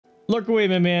Look away,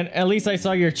 my man. At least I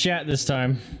saw your chat this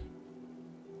time.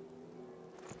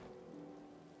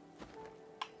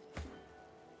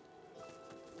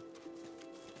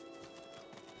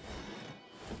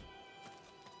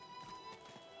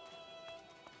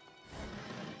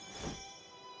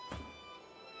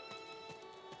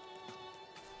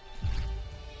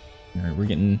 Alright, we're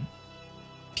getting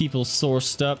people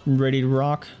sourced up and ready to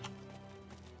rock.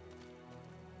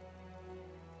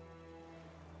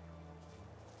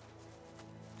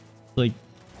 Like,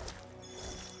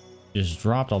 just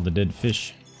dropped all the dead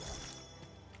fish.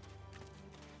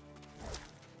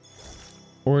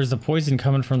 Or is the poison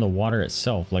coming from the water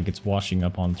itself, like it's washing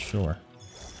up on the shore?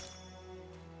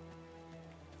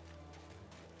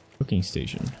 Cooking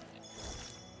station.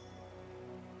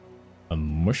 A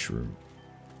mushroom.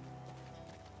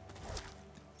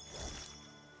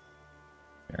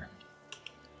 There.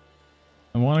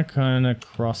 I want to kind of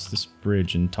cross this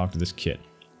bridge and talk to this kid.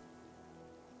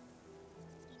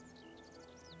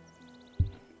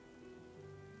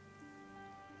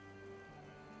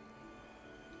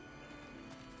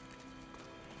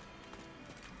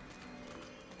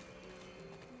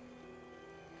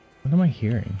 What am I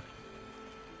hearing?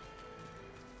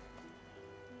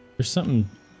 There's something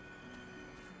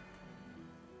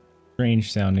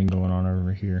strange sounding going on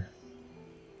over here.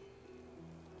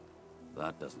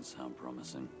 That doesn't sound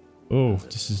promising. Oh,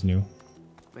 this is new.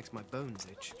 Makes my bones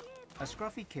itch. A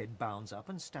scruffy kid bounds up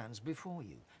and stands before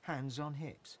you, hands on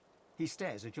hips. He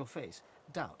stares at your face,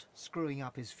 doubt screwing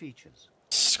up his features.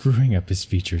 Screwing up his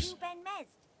features. Ben-mezd.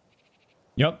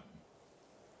 Yup.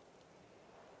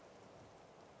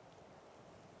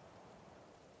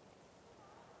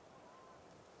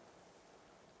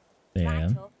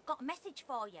 Righto, got a message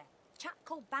for you. Chap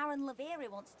called Baron Laveri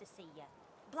wants to see you.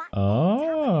 Black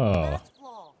Oh. first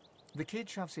floor. The kid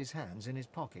shoves his hands in his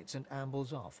pockets and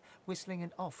ambles off, whistling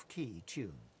an off-key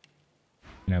tune.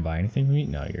 Can I buy anything from you?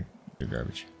 No, you're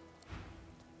garbage.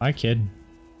 Hi, kid.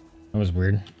 That was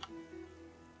weird.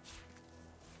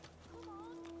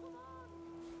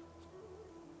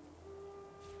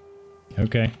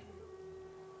 Okay.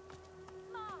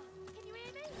 Ma, can you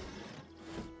hear me?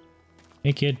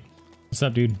 Hey, kid. What's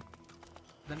up, dude?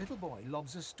 The little boy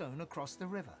lobs a stone across the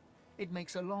river. It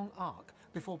makes a long arc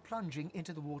before plunging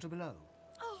into the water below.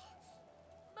 Oh,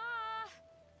 Ma,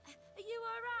 are you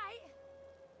alright?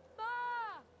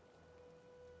 Ma!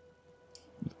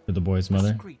 For the boy's A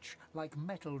mother. screech like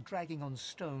metal dragging on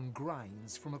stone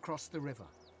grinds from across the river.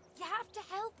 You have to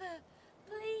help her,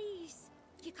 please.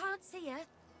 You can't see her.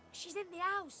 She's in the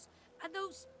house, and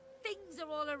those things are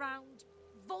all around.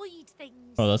 Void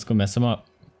things. Oh, let's go mess him up.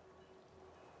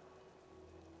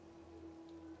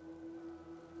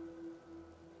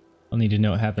 I'll need to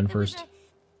know what happened There was first.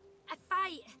 a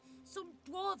fight. Some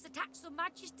dwarves attacked some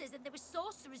magisters, and there were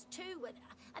sorcerers too.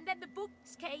 And then the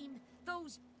bugs came.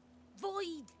 Those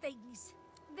void things.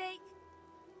 They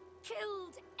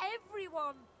killed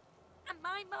everyone. And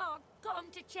my ma got 'em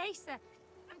to chase her.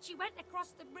 And she went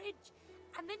across the bridge.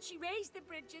 And then she raised the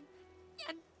bridge and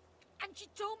she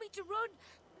told me to run.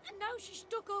 And now she's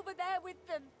stuck over there with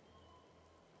them.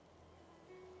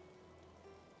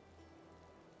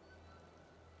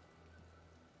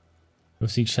 Go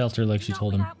seek shelter like she Not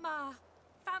told him. without Ma.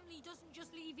 Family doesn't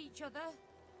just leave each other.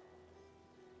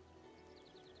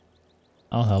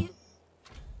 I'll help.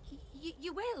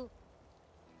 You will.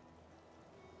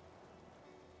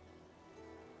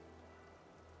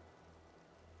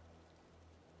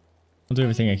 I'll do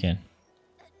everything I can.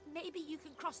 Maybe you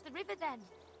can cross the river then.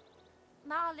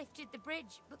 Ma lifted the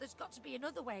bridge, but there's got to be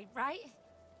another way, right?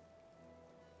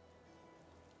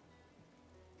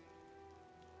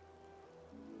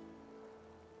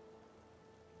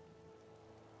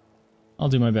 I'll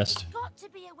do my best. Got to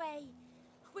be a way.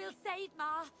 We'll save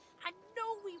Ma. I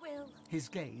know we will. His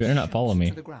gaze Better not follow shifts me.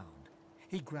 to the ground.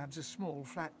 He grabs a small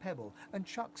flat pebble and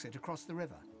chucks it across the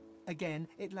river. Again,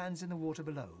 it lands in the water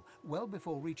below, well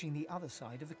before reaching the other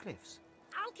side of the cliffs.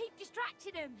 I'll keep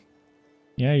distracting him.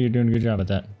 Yeah, you're doing a good job at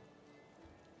that.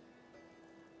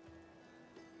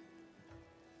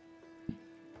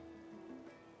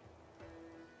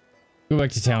 Go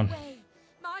back to town. Way.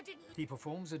 Ma didn't. He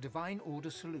performs a divine order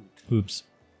salute. Oops.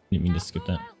 Didn't mean to skip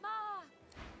Go that. out, Ma.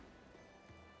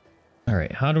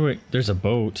 Alright, how do I... There's a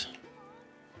boat.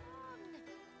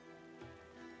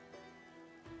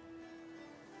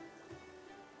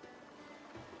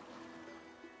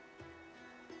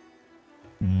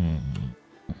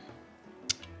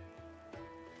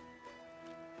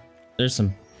 There's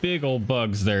some big old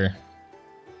bugs there.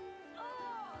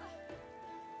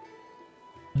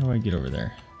 How do I get over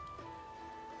there?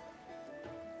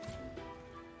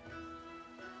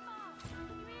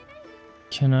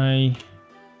 Can I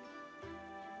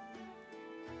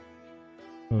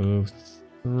go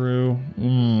through?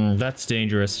 That's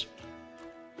dangerous.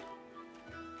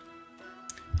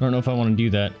 I don't know if I want to do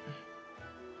that.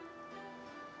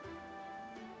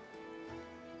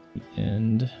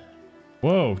 And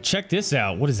whoa, check this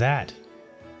out. What is that?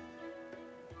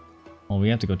 Well, we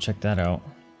have to go check that out.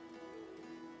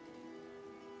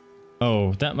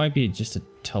 Oh, that might be just a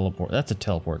teleport. That's a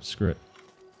teleport. Screw it.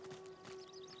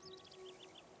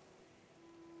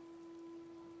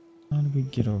 How do we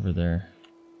get over there?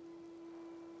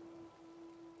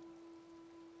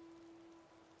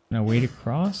 Can I wade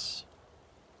across?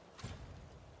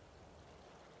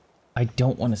 I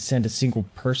don't want to send a single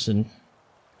person.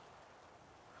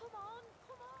 Come on,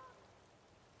 come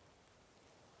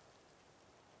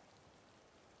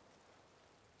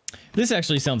on. This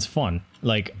actually sounds fun.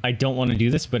 Like, I don't want to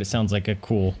do this, but it sounds like a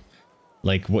cool,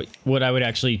 like what I would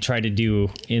actually try to do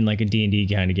in like a D&D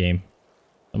kind of game.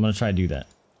 I'm gonna try to do that.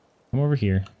 Come over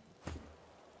here.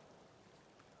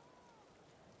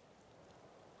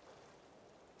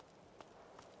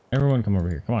 Everyone come over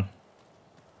here. Come on.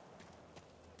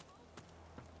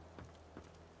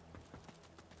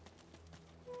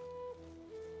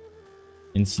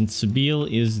 And since Sabine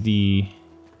is the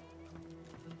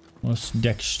most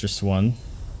dexterous one,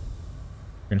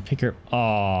 we're gonna pick her.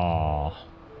 Aww.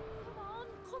 Come on,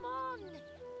 come on.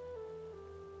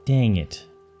 Dang it.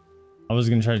 I was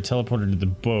gonna try to teleport her to the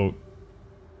boat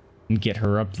and get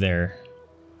her up there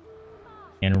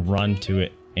and run to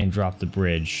it and drop the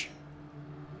bridge.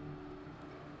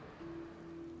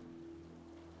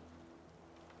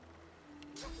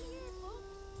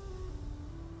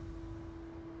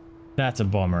 That's a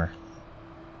bummer.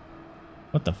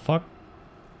 What the fuck?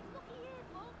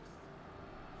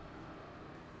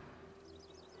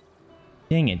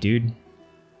 Dang it, dude.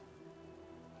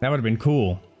 That would have been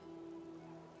cool.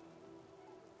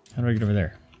 How do I get over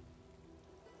there?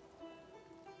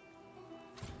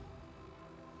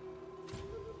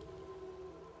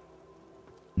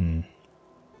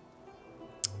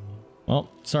 Well,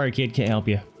 sorry kid, can't help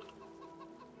you.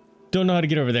 Don't know how to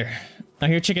get over there. I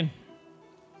hear chicken.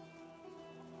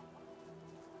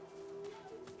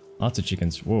 Lots of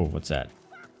chickens. Whoa, what's that?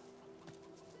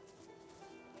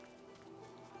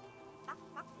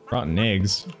 Rotten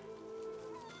eggs.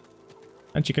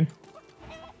 Hi, chicken.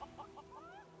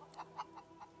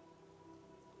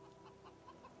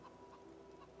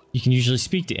 You can usually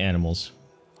speak to animals.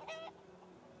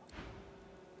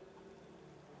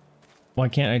 Why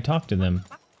can't I talk to them?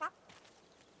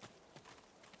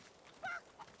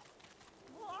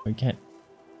 I can't.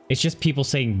 It's just people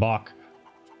saying "bawk."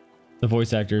 The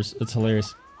voice actors. It's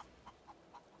hilarious.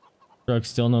 Drug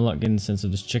still no luck getting the sense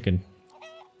of this chicken.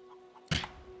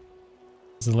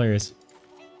 It's hilarious.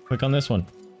 Click on this one.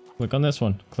 Click on this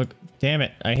one. Click. Damn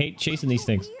it! I hate chasing these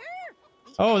things.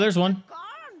 Oh, there's one.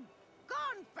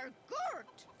 Gone for good.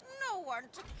 No one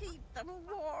to keep them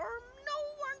warm. No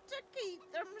one to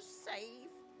keep them safe.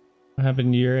 What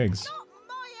happened to your eggs? Not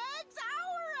my eggs,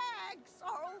 our eggs.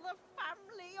 All the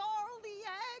family, all the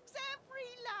eggs,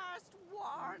 every last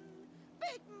one.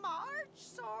 Big Marge,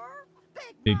 sir.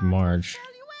 Big Marge.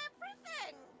 Tell you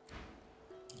everything.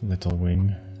 Little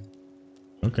wing.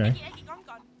 Okay. Baby Eggy gone,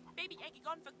 gone. Baby Eggy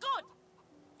gone for good.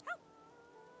 Help!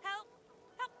 Help!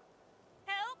 Help!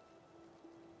 Help!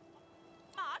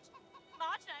 Marge!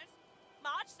 Marge knows.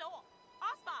 Marge saw.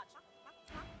 Ask Marge.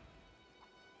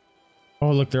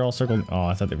 Oh, look, they're all circled. Oh,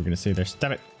 I thought they were going to stay there.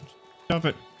 Stop it. Stop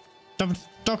it. Stop it.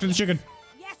 Talk to the chicken.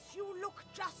 Yes, you look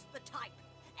just the type.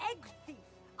 Egg thief.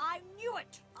 I knew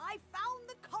it. I found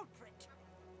the culprit.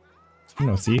 I'm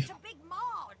no thief. To Big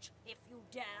Marge, if you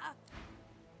dare.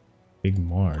 Big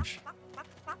Marge.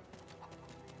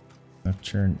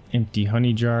 Nocturne. Empty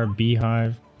honey jar.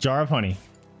 Beehive. Jar of honey.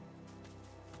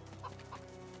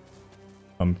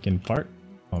 Pumpkin part.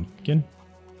 Pumpkin.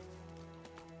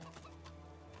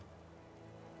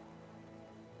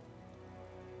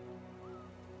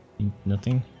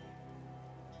 Nothing.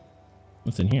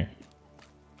 What's in here?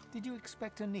 Did you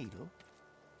expect a needle?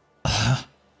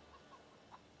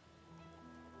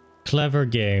 Clever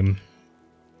game.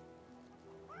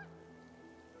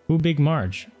 Who Big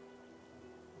Marge?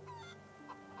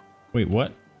 Wait,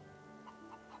 what?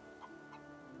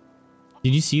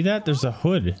 Did you see that? There's a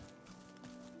hood.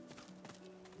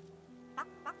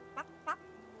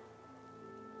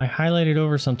 I highlighted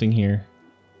over something here.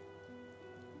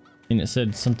 And it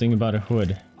said something about a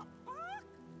hood.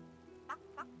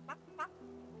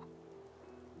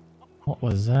 What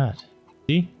was that?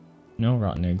 See? No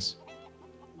rotten eggs.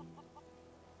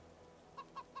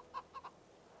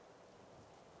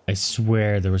 I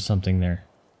swear there was something there.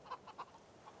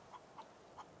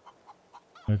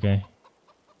 Okay.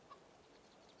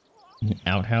 An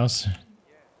outhouse.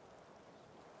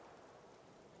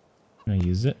 Can I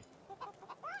use it?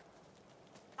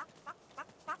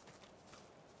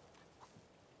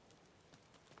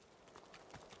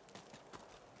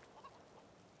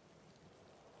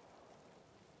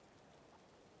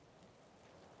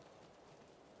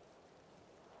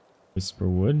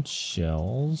 Whisperwood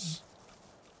shells.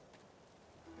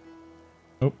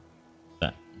 Oh,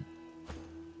 that.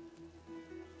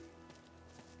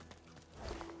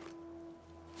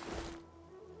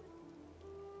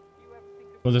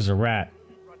 Oh, there's a rat.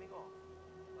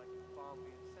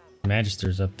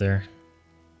 Magister's up there.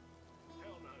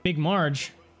 Big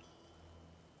Marge.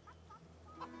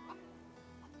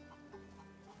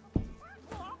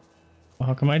 Well,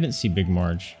 how come I didn't see Big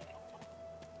Marge?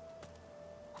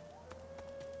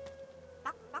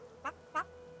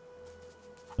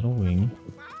 Little wing.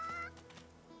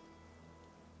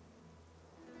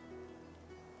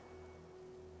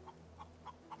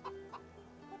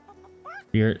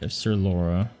 Spirit of Sir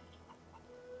Laura.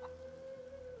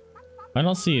 I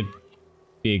don't see a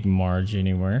Big Marge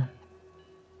anywhere.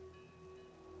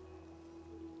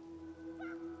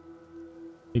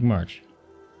 Big Marge.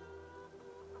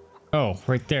 Oh,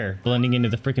 right there, blending into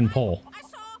the freaking pole. I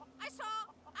saw.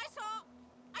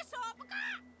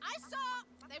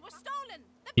 They were stolen.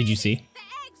 Did you see? The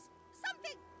eggs.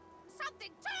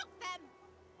 Something took them.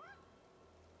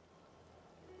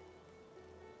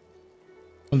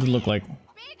 What did it look like?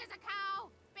 Big as a cow,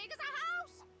 big as a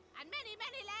house, and many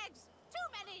legs. Too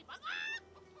many.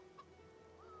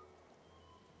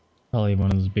 Probably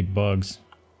one of those big bugs.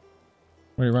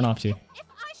 Where'd it run off to? If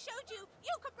I showed you,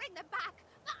 you could bring them back.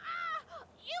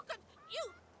 You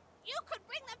could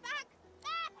bring them back.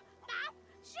 Map.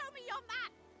 Show me your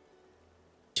map.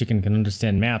 Chicken can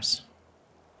understand maps.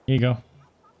 Here you go.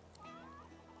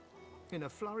 In a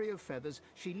flurry of feathers,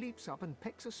 she leaps up and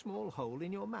picks a small hole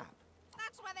in your map.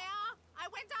 That's where they are. I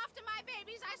went after my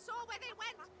babies. I saw where they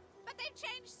went. But they've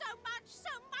changed so much.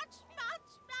 Much.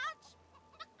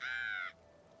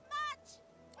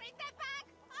 Bring them back.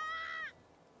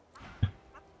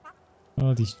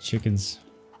 Oh, these chickens.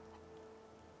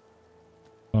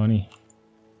 Funny.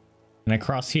 Can I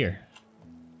cross here?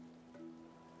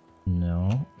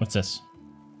 No. What's this?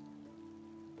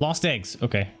 Lost eggs.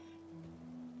 Okay.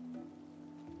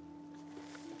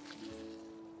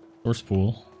 Source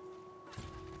pool.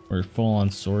 We're full on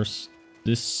source.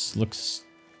 This looks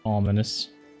ominous.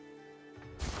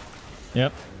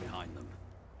 Yep. Behind them.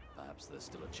 Perhaps there's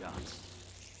still a chance.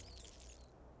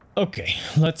 Okay,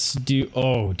 let's do...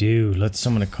 Oh, dude, let's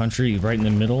summon a country right in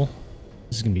the middle.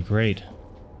 This is gonna be great.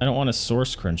 I don't want a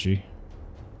source crunchy.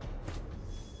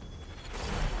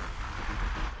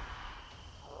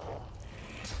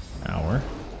 Hour.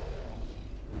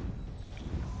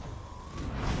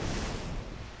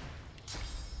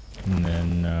 And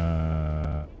then,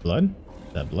 blood?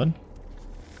 Is that blood?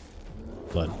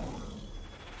 Blood.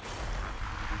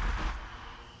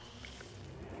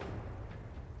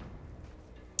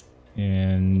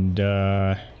 And,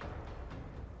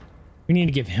 we need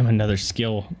to give him another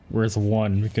skill worth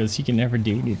 1 because he can never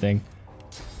do anything.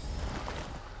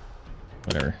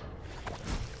 Whatever.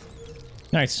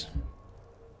 Nice.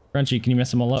 Crunchy, can you mess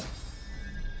them all up?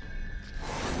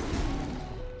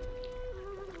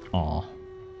 Aw.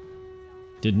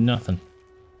 Did nothing.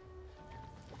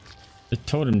 The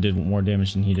totem did more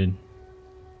damage than he did.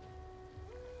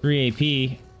 3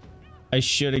 AP. I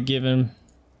should have given him...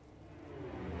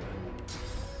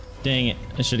 Dang it.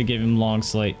 I should have given him long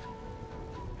slate.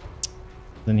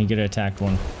 Then he could have attacked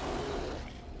one.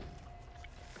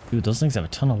 Dude, those things have a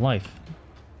ton of life.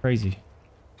 Crazy.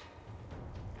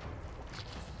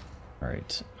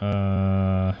 Alright.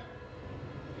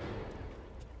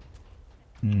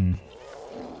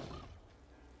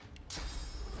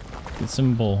 Get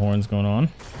some bullhorns going on.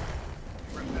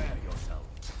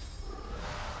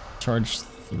 Charge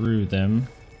through them.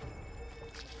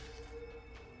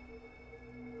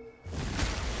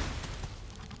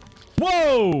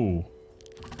 Whoa!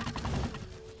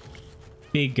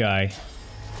 Big guy.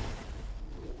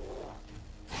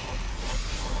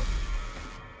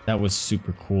 That was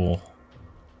super cool.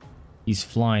 He's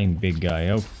flying, big guy.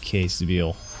 Okay,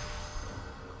 Sabile.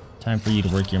 Time for you to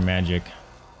work your magic.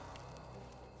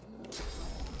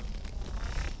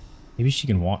 Maybe she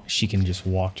can walk. She can just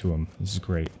walk to him. This is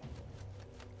great.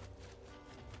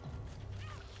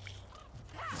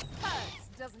 Hurts,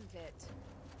 doesn't it?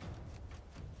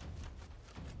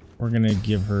 We're gonna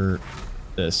give her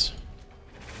this.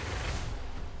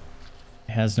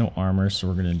 It has no armor, so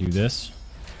we're gonna do this.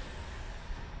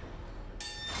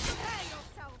 Prepare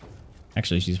yourself.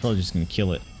 Actually, she's probably just gonna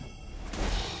kill it.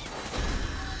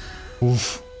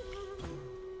 Oof.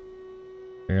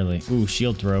 Barely. Ooh,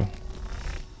 shield throw.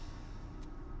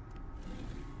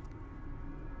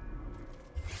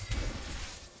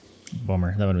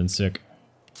 Bummer. That would have been sick.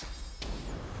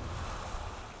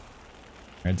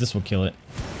 Alright, this will kill it.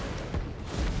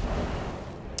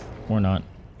 Or not.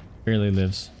 Barely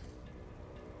lives.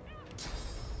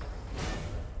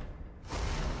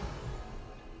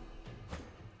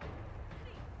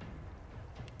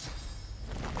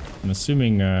 I'm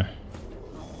assuming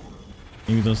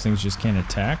maybe those things just can't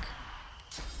attack.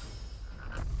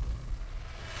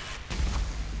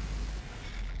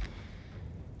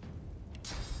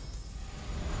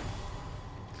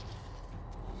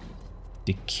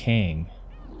 Decaying.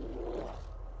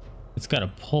 It's got a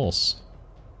pulse.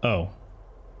 Oh.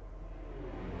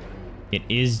 It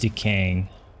is decaying.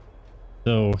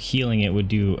 So healing it would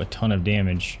do a ton of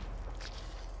damage.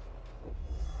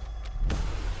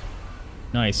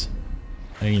 Nice.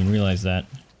 I didn't even realize that.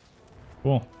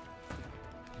 Cool.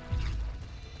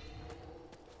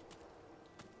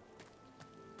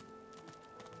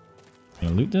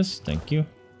 Gonna loot this? Thank you.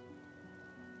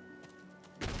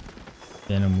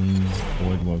 Venom wounds,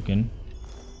 void woken.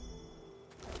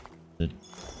 The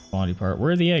body part.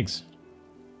 Where are the eggs?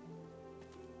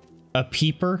 A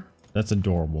peeper? That's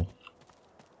adorable.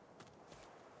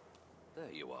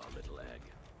 There you are, little egg.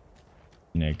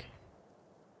 An egg.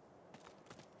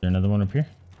 Is there another one up here?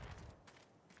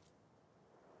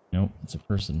 Nope, it's a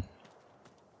person.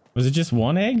 Was it just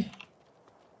one egg?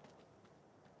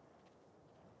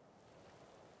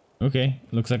 Okay,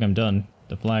 looks like I'm done.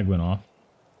 The flag went off.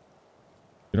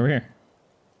 Get over here.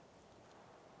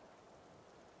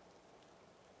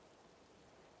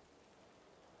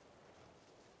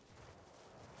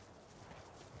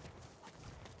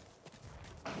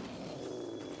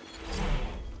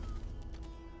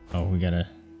 Oh, we gotta...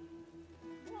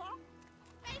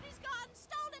 Baby's gone!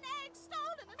 Stolen egg!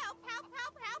 Stolen! Help! Help!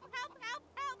 Help! Help! Help! Help!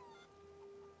 Help!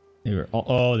 They were all...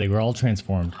 Oh, they were all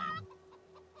transformed.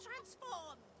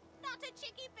 Transform! Not a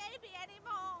chicky baby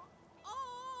anymore!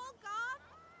 All gone!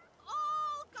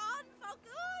 All gone for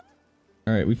good!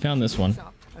 Alright, we found this one. She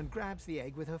up and grabs the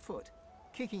egg with her foot,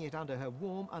 kicking it under her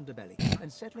warm underbelly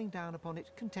and settling down upon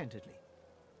it contentedly.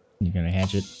 You're gonna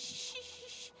hatch it. Shh!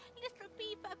 Little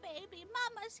beeper baby,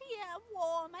 Mama's here,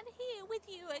 warm and here with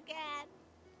you again.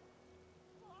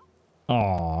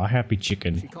 Aw, happy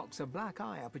chicken. She cocks a black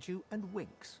eye up at you and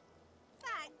winks.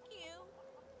 Thank you.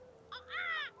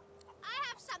 I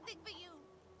have something for you.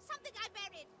 Something I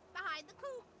buried behind the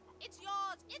coop. It's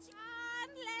yours. It's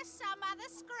unless some other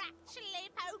scratchily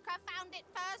poker found it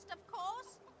first, of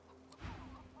course.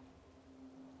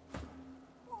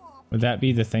 Would that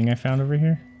be the thing I found over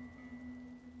here?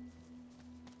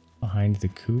 Behind the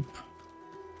coop?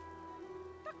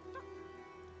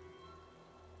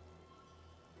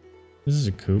 This is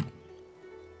a coop.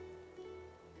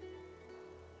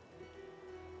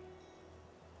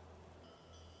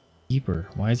 Keeper.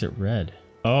 Why is it red?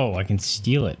 Oh, I can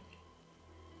steal it.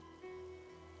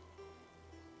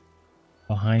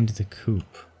 Behind the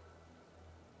coop.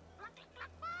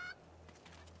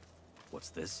 What's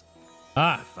this?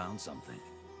 Ah! I found something.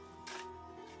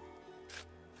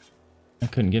 I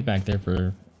couldn't get back there for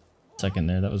a second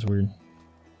there. That was weird.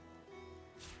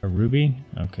 A ruby?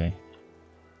 Okay.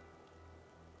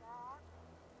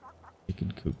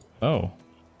 Chicken coop. Oh.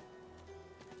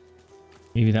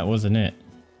 Maybe that wasn't it.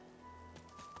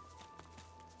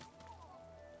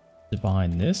 Is it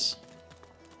behind this?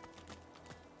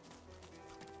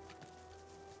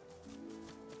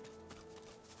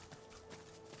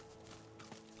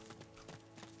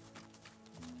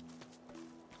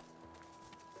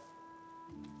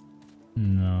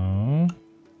 No.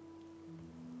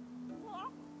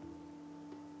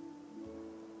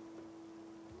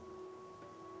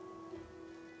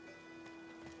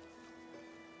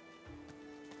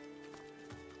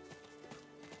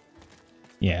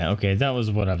 Yeah, okay, that was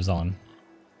what I was on.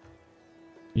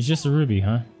 It's just a ruby,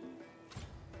 huh?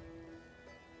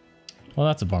 Well,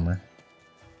 that's a bummer.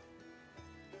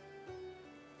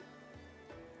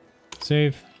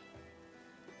 Save.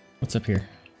 What's up here?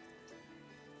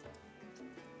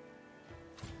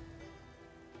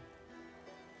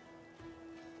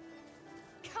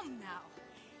 Come now.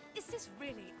 Is this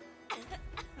really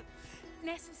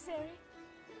necessary?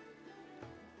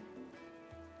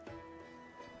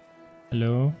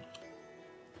 Hello?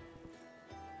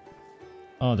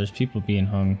 Oh, there's people being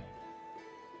hung.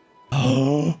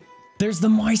 Oh, there's the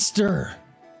Meister!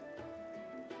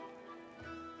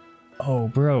 Oh,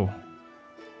 bro.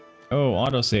 Oh,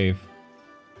 autosave.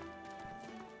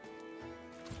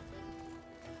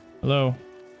 Hello?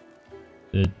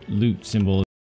 The loot symbol